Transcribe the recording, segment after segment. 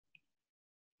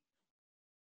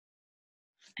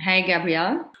Hey,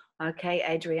 Gabrielle. Okay,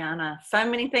 Adriana. So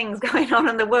many things going on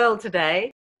in the world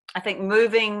today. I think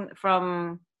moving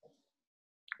from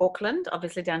Auckland,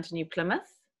 obviously down to New Plymouth,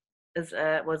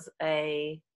 was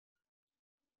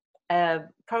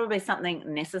probably something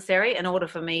necessary in order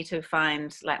for me to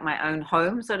find like my own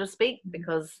home, so to speak.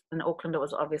 Because in Auckland, it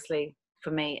was obviously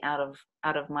for me out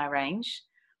of my range.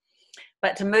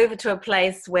 But to move to a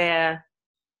place where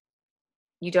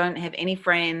you don't have any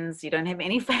friends, you don't have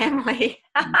any family.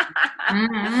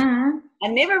 Mm-hmm. I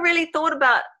never really thought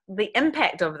about the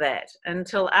impact of that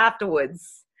until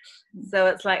afterwards. So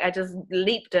it's like I just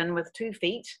leaped in with 2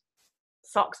 feet,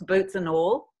 socks, boots, and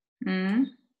all. Mm-hmm.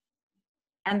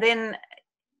 And then,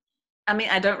 I mean,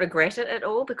 I don't regret it at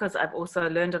all because I've also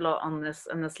learned a lot on this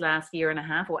in this last year and a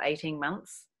half or 18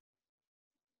 months.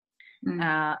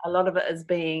 A lot of it is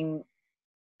being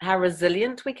how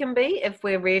resilient we can be if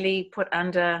we're really put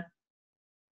under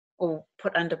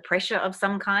pressure of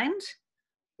some kind.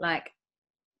 Like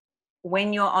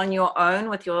when you're on your own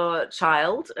with your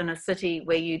child in a city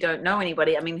where you don't know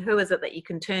anybody, I mean, who is it that you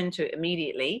can turn to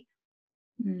immediately?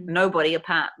 Mm-hmm. Nobody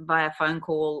apart via phone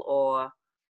call or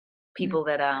people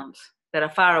that are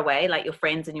far away, like your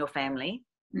friends and your family.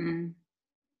 Mm-hmm.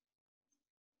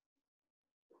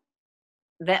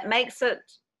 That makes it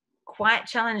quite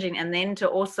challenging. And then to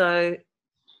also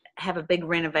have a big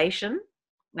renovation,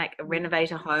 like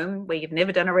renovate a home where you've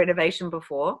never done a renovation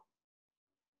before.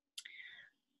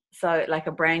 So like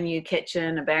a brand new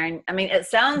kitchen, I mean, it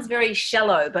sounds very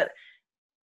shallow, but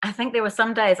I think there were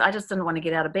some days I just didn't want to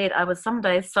get out of bed. I was some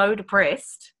days so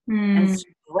depressed and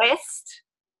stressed.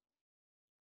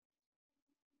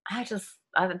 I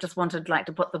just wanted like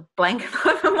to put the blanket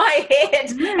over my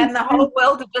head and the Mm-hmm. whole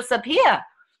world to disappear.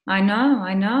 I know.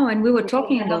 And we were Because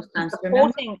talking I in had those times,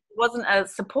 remember? wasn't a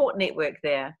support network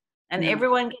there. And No.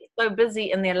 everyone gets so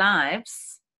busy in their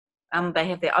lives. They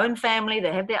have their own family,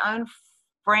 they have their own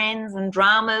friends and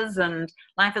dramas, and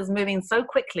life is moving so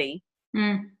quickly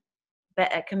Mm.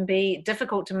 that it can be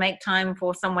difficult to make time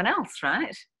for someone else,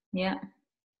 right? Yeah.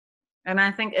 And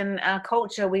I think in our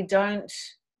culture, we don't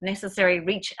necessarily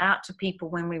reach out to people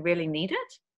when we really need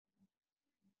it,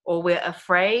 or we're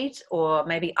afraid, or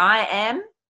maybe I am.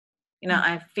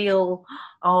 I feel,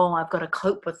 oh, I've got to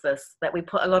cope with this, that we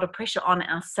put a lot of pressure on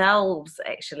ourselves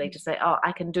actually to say, oh,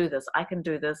 I can do this, I can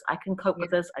do this, I can cope Yeah.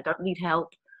 with this, I don't need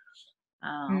help.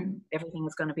 Mm. Everything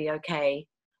is going to be okay,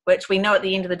 which we know at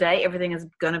the end of the day, everything is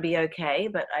going to be okay.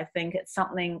 But I think it's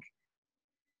something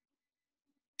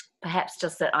perhaps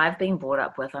just that I've been brought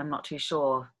up with. I'm not too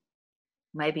sure.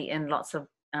 Maybe in lots of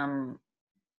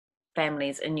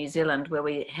families in New Zealand where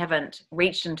we haven't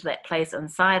reached into that place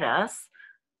inside us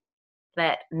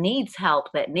that needs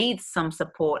help, that needs some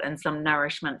support and some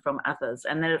nourishment from others,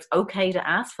 and that it's okay to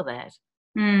ask for that.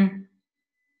 Mm.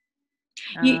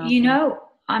 You Um, know,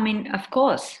 I mean, of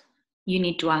course, you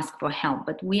need to ask for help,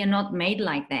 but we are not made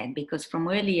like that because from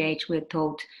early age we're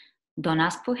told, don't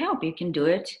ask for help. You can do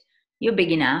it. You're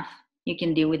big enough. You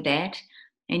can deal with that.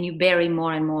 And you bury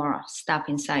more and more stuff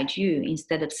inside you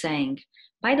instead of saying,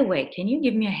 by the way, can you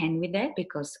give me a hand with that?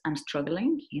 Because I'm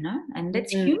struggling, and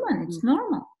that's mm, human. It's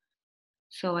normal.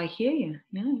 So I hear you.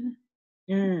 Yeah.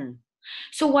 Yeah. mm,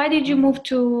 So why did you mm. move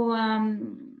to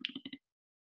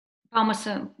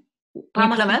Palmerston, New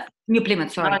Palmerston, Plymouth. New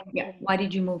Plymouth? Sorry. Oh, Yeah. Why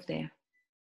did you move there?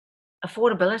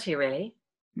 affordability, really.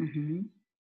 Mm-hmm.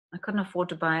 I couldn't afford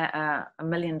to buy a $1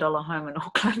 million home in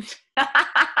Auckland.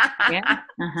 Yeah.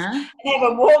 Uh-huh.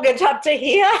 Have a mortgage up to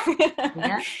here.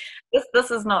 Yeah.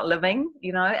 This is not living,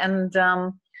 and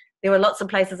there were lots of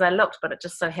places I looked, but it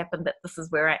just so happened that this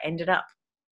is where I ended up.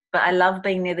 But I love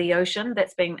being near the ocean.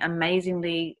 That's been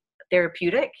amazingly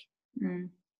therapeutic. Mm.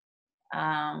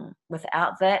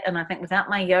 Without that, and I think without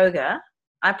my yoga,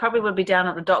 I probably would be down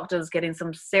at the doctor's getting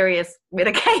some serious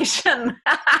medication.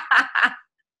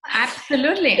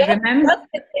 Absolutely. just, Remember.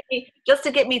 just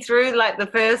to get me through like the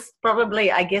first,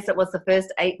 probably, I guess it was the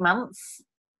first 8 months,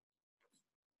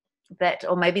 that,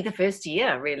 or maybe the first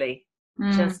year, really.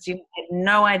 Mm. Just, you had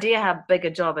no idea how big a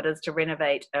job it is to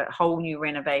renovate a whole new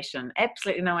renovation.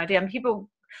 Absolutely no idea. And people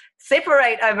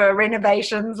separate over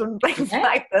renovations and things Yeah.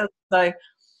 like this. So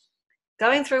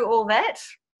going through all that,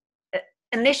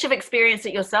 unless you've experienced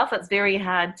it yourself, it's very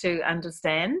hard to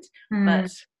understand. Mm.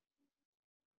 But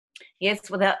yes,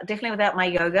 definitely without my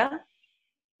yoga,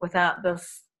 without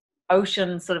this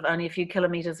ocean sort of only a few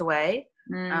kilometers away,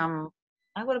 Mm. um,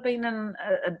 I would have been in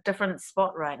a different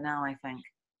spot right now, I think.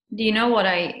 Do you know what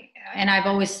and I've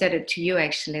always said it to you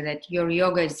actually, that your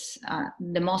yoga is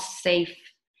the most safe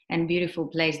and beautiful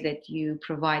place that you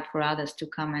provide for others to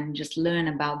come and just learn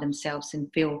about themselves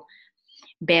and feel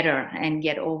better and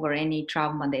get over any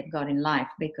trauma they've got in life,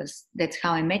 because that's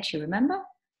how I met you. Remember,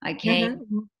 I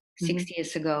came Mm-hmm. 6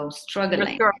 years ago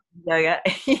struggling. Restorative yoga.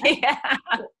 Yeah.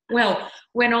 Well,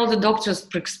 when all the doctors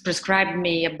prescribed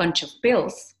me a bunch of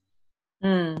pills,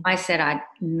 Mm. I said, I'm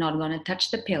not going to touch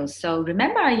the pills. So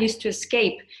remember, I used to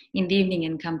escape in the evening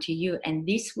and come to you. And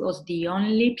this was the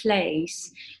only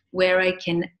place where I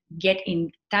can get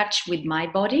in touch with my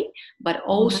body, but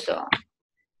also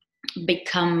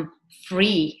become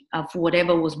free of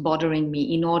whatever was bothering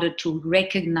me in order to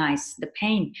recognize the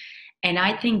pain. And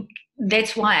I think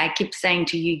that's why I keep saying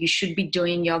to you, you should be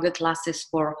doing yoga classes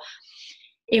for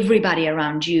everybody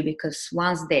around you, because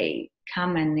once they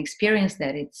come and experience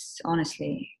that, it's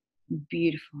honestly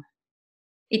beautiful.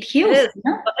 It It heals, is. you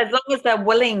know? As long as they're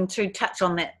willing to touch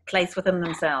on that place within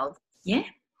themselves. Yeah.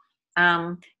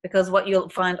 Because what you'll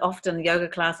find often, yoga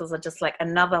classes are just like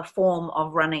another form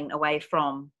of running away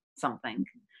from something.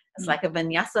 It's like a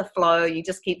vinyasa flow. You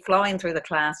just keep flowing through the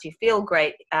class. You feel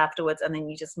great afterwards, and then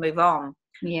you just move on.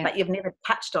 Yeah. But you've never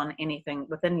touched on anything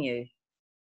within you.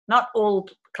 Not all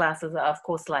classes are, of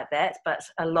course, like that, but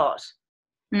a lot.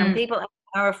 And people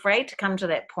are afraid to come to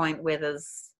that point where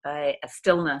there's a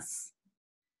stillness,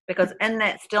 because in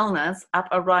that stillness up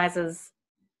arises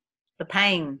the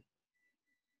pain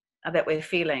that we're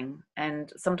feeling,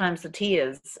 and sometimes the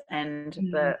tears and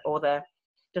the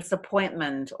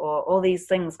disappointment, or all these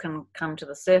things can come to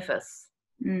the surface.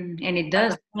 And it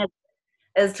does.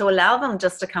 Is to allow them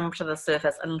just to come to the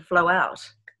surface and flow out,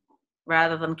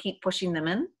 rather than keep pushing them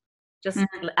in. Just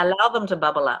allow them to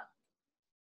bubble up,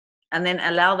 and then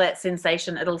allow that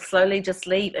sensation. It'll slowly just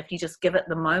leave if you just give it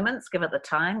the moments, give it the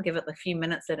time, give it the few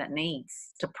minutes that it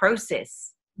needs to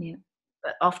process. Yeah.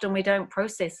 But often we don't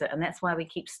process it, and that's why we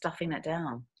keep stuffing it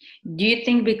down. Do you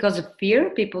think because of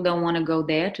fear, people don't want to go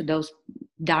there, to those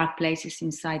dark places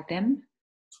inside them?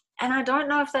 And I don't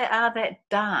know if they are that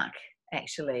dark,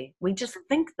 actually. We just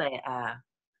think they are.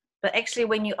 But actually,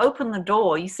 when you open the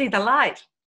door, you see the light.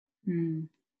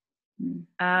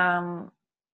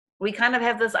 We kind of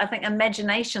have this, I think,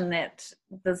 imagination that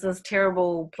there's this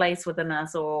terrible place within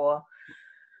us, or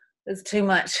there's too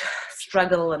much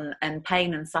struggle and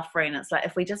pain and suffering. It's like,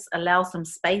 if we just allow some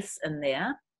space in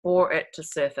there for it to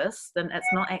surface, then it's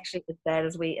not actually as bad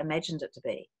as we imagined it to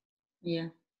be. Yeah.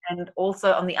 And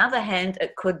also, on the other hand,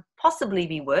 it could possibly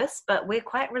be worse, but we're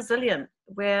quite resilient.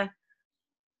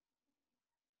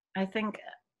 I think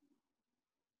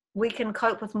we can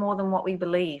cope with more than what we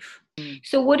believe.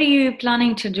 So what are you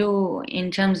planning to do in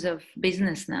terms of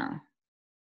business now?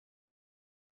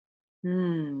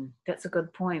 That's a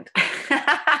good point.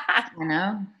 You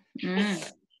know?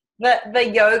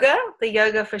 The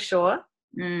yoga for sure.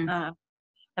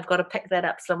 I've got to pick that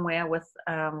up somewhere with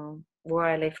where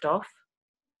I left off,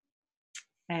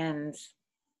 and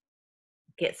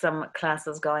get some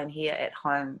classes going here at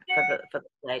home for the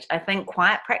stage. I think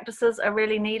quiet practices are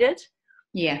really needed.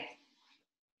 Yeah.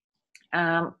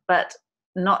 But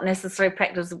not necessarily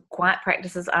quiet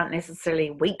practices aren't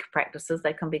necessarily weak practices.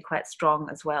 They can be quite strong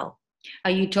as well.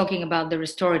 Are you talking about the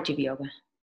restorative yoga?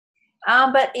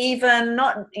 But even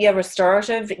not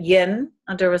restorative, yin.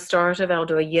 I'll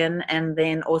do a yin, and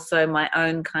then also my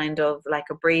own kind of like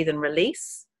a breathe and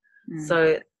release.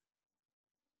 So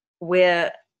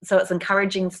it's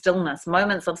encouraging stillness,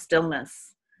 moments of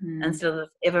stillness, instead of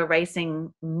ever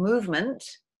racing movement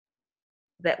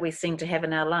that we seem to have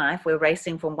in our life. We're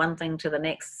racing from one thing to the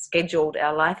next, scheduled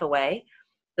our life away.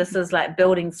 This is like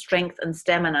building strength and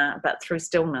stamina, but through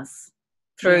stillness,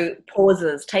 through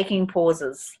pauses, taking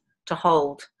pauses to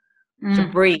hold, to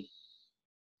breathe,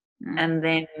 and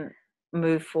then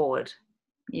move forward.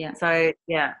 Yeah. So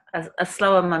a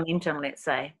slower momentum, let's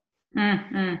say.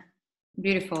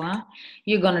 Beautiful, huh?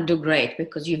 You're gonna do great,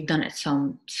 because you've done it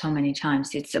so many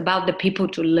times. It's about the people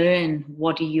to learn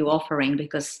what are you offering,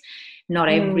 because not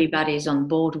everybody is on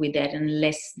board with that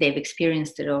unless they've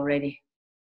experienced it already.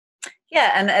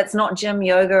 Yeah, and it's not gym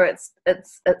yoga.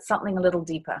 It's something a little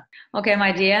deeper. Okay,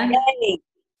 my dear. Yay.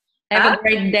 Have a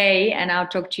great day, and I'll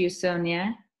talk to you soon.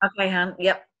 Yeah. Okay, hon.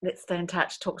 Yep. Let's stay in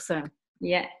touch. Talk soon.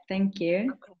 Yeah. Thank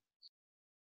you. Okay.